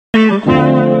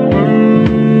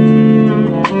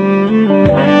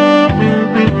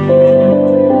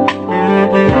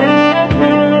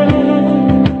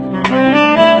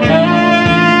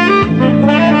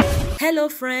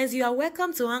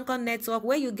Welcome to Anchor Network,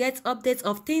 where you get updates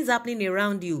of things happening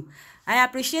around you. I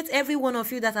appreciate every one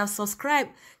of you that have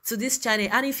subscribed to this channel,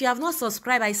 and if you have not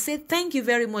subscribed, I say thank you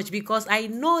very much, because I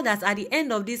know that at the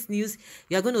end of this news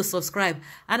you are going to subscribe,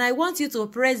 and I want you to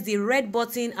press the red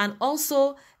button and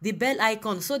also the bell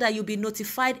icon so that you'll be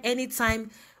notified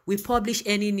anytime we publish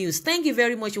any news. Thank you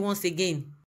very much once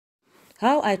again.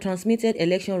 How I transmitted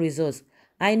election results,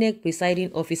 Inec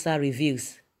presiding officer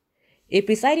reviews. A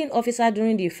presiding officer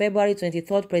during the February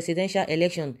 23rd presidential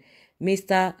election,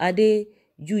 Mr.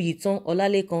 Adejuyitan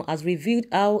Olalekan, has revealed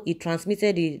how he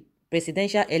transmitted the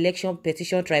Presidential Election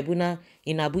Petition Tribunal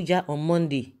in Abuja on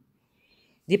Monday.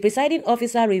 The presiding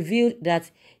officer revealed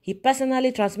that he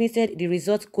personally transmitted the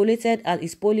results collated at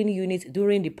his polling unit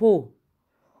during the poll.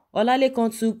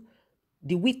 Olalekan took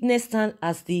the witness stand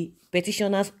as the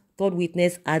petitioner's third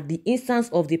witness at the instance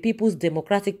of the People's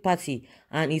Democratic Party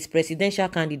and its presidential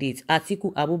candidate,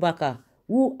 Atiku Abubakar,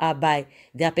 who are by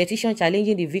their petition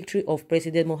challenging the victory of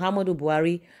President Muhammadu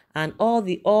Buhari and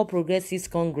All Progressives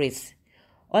Congress.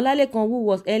 Olalekan, who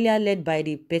was earlier led by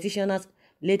the petitioner's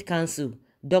late counsel,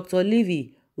 Dr.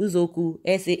 Levi Uzoku,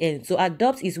 SAN, to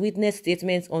adopt his witness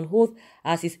statements on oath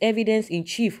as his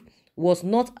evidence-in-chief, was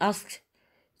not asked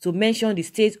to mention the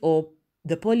state or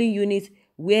the polling unit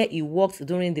where he worked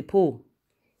during the poll.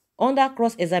 Under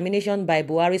cross-examination by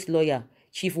Buhari's lawyer,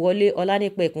 Chief Wole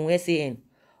Olanipekun, SAN,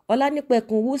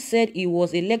 Olanipekun, who said he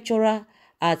was a lecturer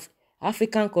at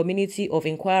African Community of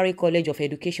Inquiry College of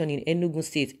Education in Enugu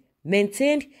State,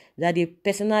 maintained that he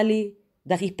personally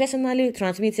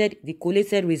transmitted the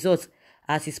collated results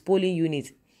as his polling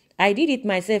unit. "I did it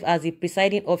myself as the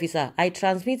presiding officer. I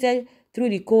transmitted through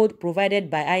the code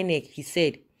provided by Inec," he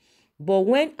said. But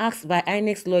when asked by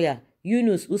Inec's lawyer,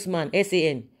 Yunus Usman,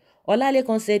 SAN,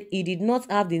 Olalekan said he did not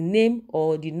have the name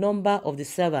or the number of the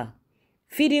server.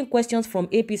 Feeding questions from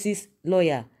APC's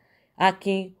lawyer,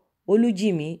 Akin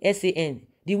Olujimi, SAN,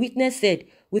 the witness said,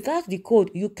 "Without the code,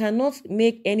 you cannot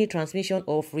make any transmission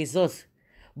of results,"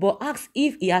 but asked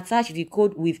if he attached the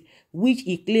code with which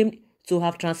he claimed to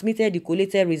have transmitted the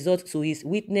collated results to his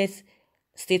witness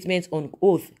statement on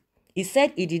oath. He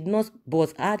said he did not,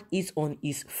 but had it on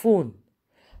his phone.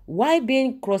 While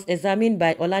being cross-examined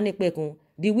by Olanipekun,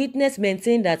 the witness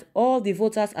maintained that all the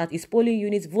voters at his polling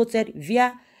unit voted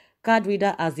via card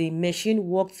reader as the machine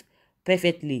worked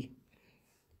perfectly.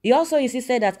 He also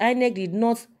insisted that Inec did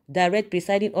not direct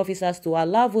presiding officers to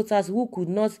allow voters who could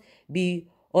not be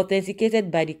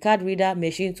authenticated by the card reader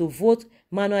machine to vote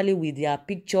manually with their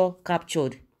picture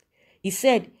captured. He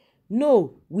said,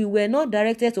 "No, we were not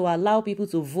directed to allow people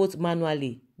to vote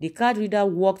manually. The card reader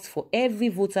worked for every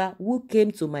voter who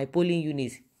came to my polling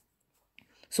unit."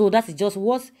 So that is just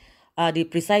what the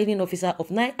presiding officer of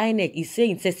Inec is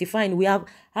saying, testifying. We have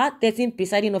had 13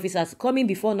 presiding officers coming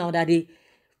before now that they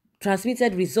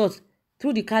transmitted results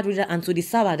through the card reader and to the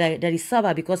server. That is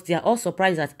server, because they are all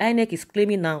surprised that Inec is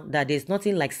claiming now that there's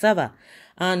nothing like server.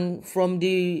 And from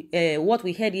the what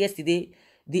we heard yesterday,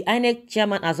 the Inec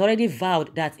chairman has already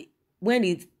vowed that when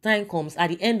the time comes at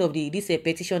the end of this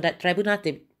petition, that tribunal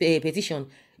petition,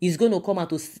 is going to come out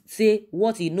to say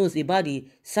what he knows about the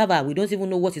server. We don't even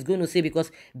know what he's going to say,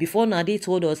 because before now they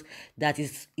told us that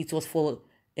it was for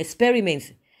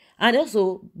experiments. And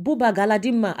also, Buba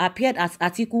Galadima appeared as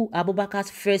Atiku Abubakar's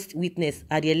first witness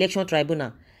at the election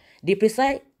tribunal. The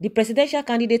presidential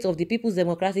candidate of the People's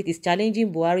Democratic is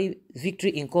challenging Buhari's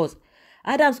victory in court.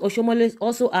 Adams Oshomole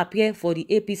also appeared for the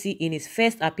APC in his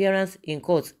first appearance in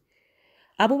court.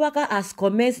 Abubakar has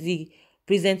commenced the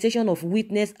presentation of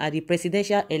witness at the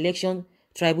Presidential Election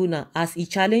Tribunal as he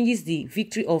challenges the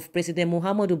victory of President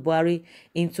Muhammadu Buhari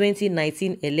in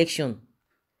 2019 election.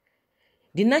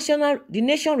 The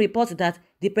Nation reports that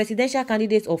the presidential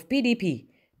candidate of PDP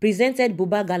presented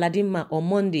Buba Galadima on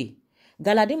Monday.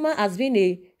 Galadima has been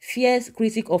a fierce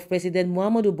critic of President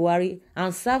Muhammadu Buhari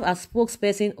and served as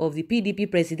spokesperson of the PDP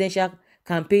presidential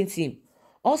campaign team.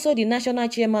 Also, the national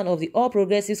chairman of the All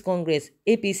Progressives Congress,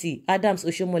 APC, Adams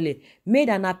Oshomole, made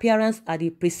an appearance at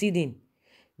the proceeding.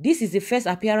 This is the first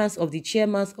appearance of the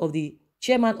chairman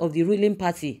of the ruling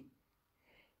party.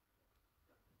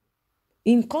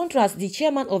 In contrast, the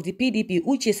chairman of the PDP,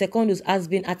 Uche Secondus, has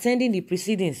been attending the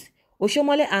proceedings.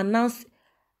 Oshomole announced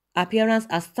appearance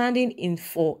as standing in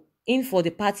for the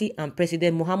party and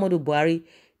President Muhammadu Buhari.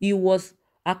 He was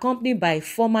accompanied by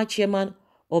former chairman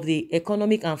of the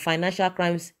Economic and Financial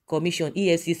Crimes Commission,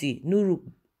 EFCC, Nuhu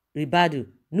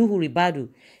Ribadu.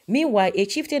 Meanwhile, a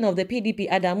chieftain of the PDP,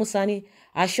 Adamu Sani,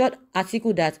 assured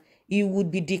Atiku that he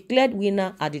would be declared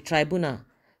winner at the tribunal.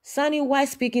 Sani, while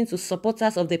speaking to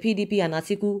supporters of the PDP and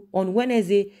Atiku on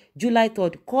Wednesday, July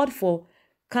 3rd, called for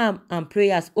calm and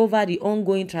prayers over the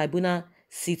ongoing tribunal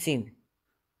sitting.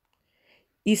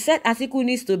 He said Atiku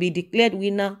needs to be declared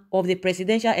winner of the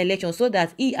presidential election so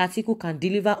that Atiku can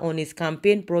deliver on his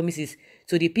campaign promises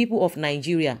to the people of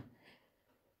Nigeria.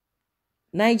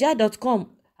 Niger.com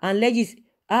and Legis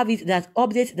have it that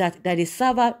update that the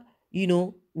server,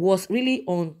 was really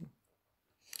on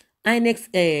Inec's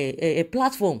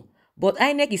platform, but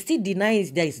Inec is still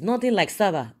denying there is nothing like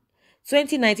server.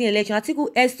 2019 election, Atiku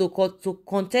has to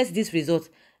contest this result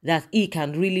that he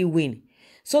can really win.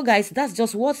 So guys, that's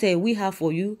just what we have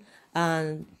for you,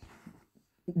 and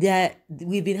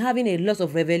we've been having a lot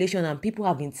of revelation and people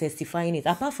have been testifying it.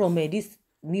 Apart from this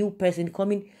new person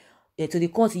coming to the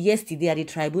court yesterday at the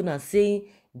tribunal saying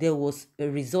there was a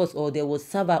result or there was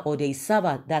server or there is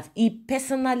server, that he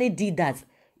personally did that.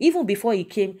 Even before he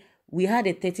came, we had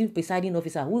a 13th presiding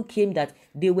officer who came that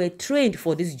they were trained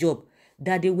for this job,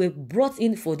 that they were brought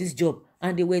in for this job,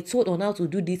 and they were taught on how to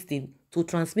do this thing to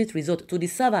transmit result to the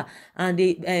server, and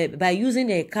they by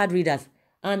using card readers.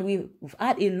 And we've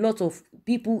had a lot of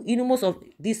people, most of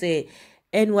this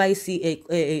NYC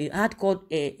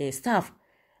hardcore staff,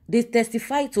 they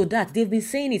testify to that. They've been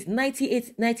saying it.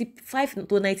 95 to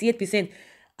 98%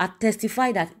 are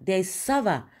testify that there is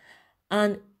server,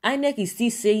 and Inec is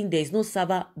still saying there is no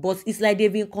server, but it's like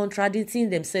they've been contradicting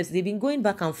themselves. They've been going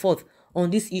back and forth on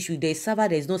this issue. There is server,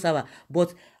 there is no server.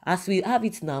 But as we have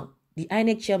it now, the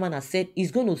Inec chairman has said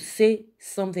he's going to say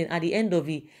something at the end of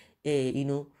the,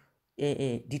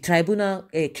 the tribunal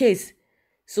case.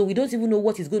 So we don't even know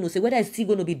what he's going to say, whether it's still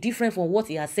going to be different from what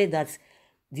he has said, that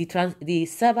the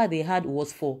server they had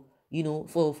was for,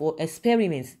 for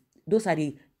experiments. Those are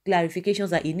the clarifications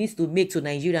that he needs to make to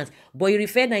Nigerians. But he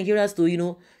referred Nigerians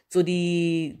to, to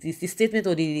the statement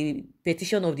or the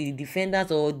petition of the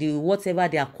defendants or the whatever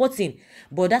they are quoting.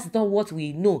 But that's not what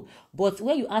we know. But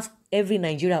when you ask every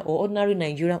Nigerian or ordinary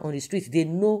Nigerian on the streets, they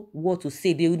know what to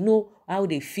say. They know how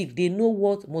they feel. They know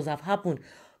what must have happened.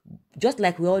 Just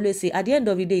like we always say, at the end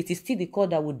of the day, it is still the court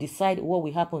that will decide what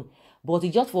will happen. But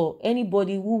it's just for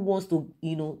anybody who wants to,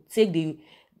 take the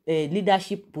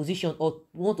leadership position or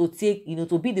want to take,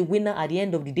 to be the winner at the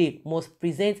end of the day, must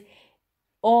present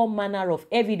all manner of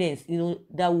evidence,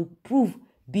 that will prove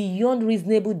beyond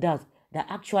reasonable doubt that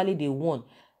actually they won.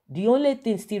 The only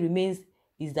thing still remains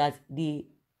is that the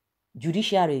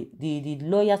judiciary, the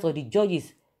lawyers or the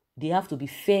judges, they have to be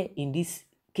fair in this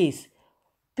case.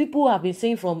 People have been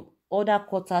saying from other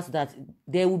quarters that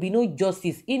there will be no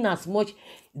justice in as much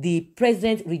the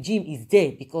present regime is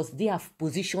there, because they have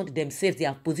positioned themselves, they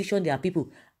have positioned their people.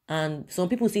 And some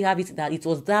people still have it that it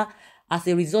was that as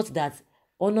a result that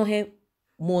Onohe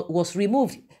was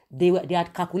removed. They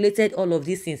had calculated all of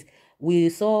these things. We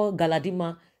saw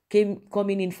Galadima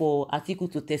coming in for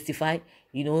Atiku to testify.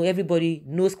 Everybody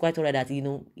knows quite alright that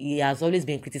he has always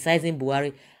been criticizing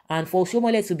Buhari, and for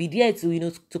Shomole to be there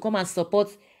to to come and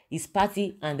support his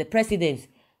party and the president,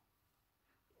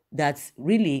 that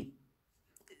really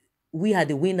we are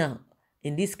the winner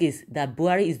in this case, that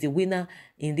Buhari is the winner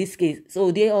in this case.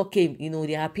 So they all came,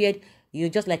 they appeared,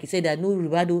 just like he said, that Nuhu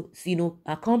Ribadu,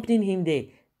 accompanying him there,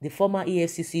 the former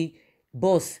EFCC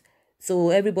boss. So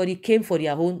everybody came for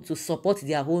their own, to support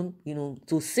their own,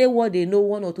 to say what they know,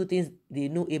 one or two things they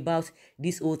know about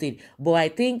this whole thing. But I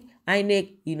think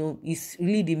Inec, is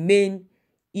really the main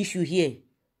issue here.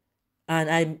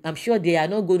 And I'm sure they are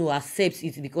not going to accept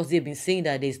it, because they've been saying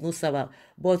that there's no server.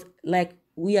 But like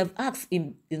we have asked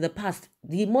in the past,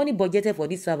 the money budgeted for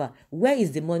this server, where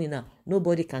is the money now?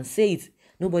 Nobody can say it.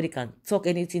 Nobody can talk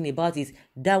anything about it.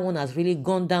 That one has really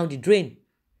gone down the drain.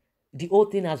 The whole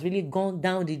thing has really gone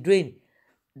down the drain.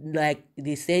 Like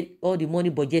they said, all the money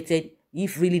budgeted,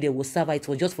 if really there was server, it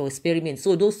was just for experiment.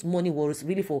 So those money was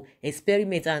really for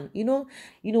experiment. And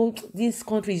this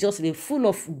country is just full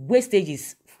of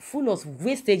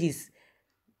wastages,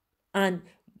 and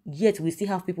yet we still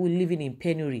have people living in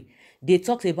penury. They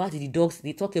talk about the dogs,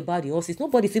 they talk about the horses.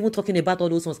 Nobody's even talking about all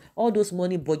those ones. All those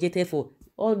money budgeted for,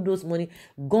 all those money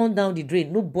gone down the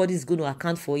drain. Nobody's going to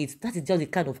account for it. That is just the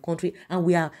kind of country, and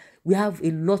we have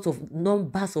a lot of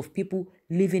numbers of people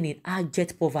living in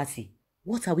abject poverty.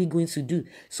 What are we going to do?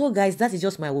 So guys, that is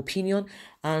just my opinion,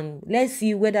 and let's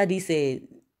see whether this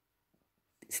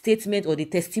statement or the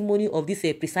testimony of this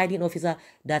presiding officer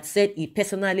that said he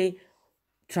personally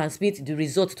transmit the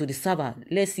result to the server,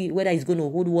 let's see whether it's going to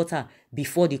hold water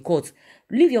before the court.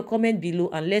 Leave your comment below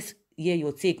and let's hear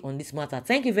your take on this matter.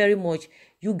 Thank you very much.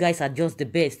 You guys are just the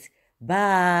best.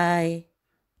 Bye.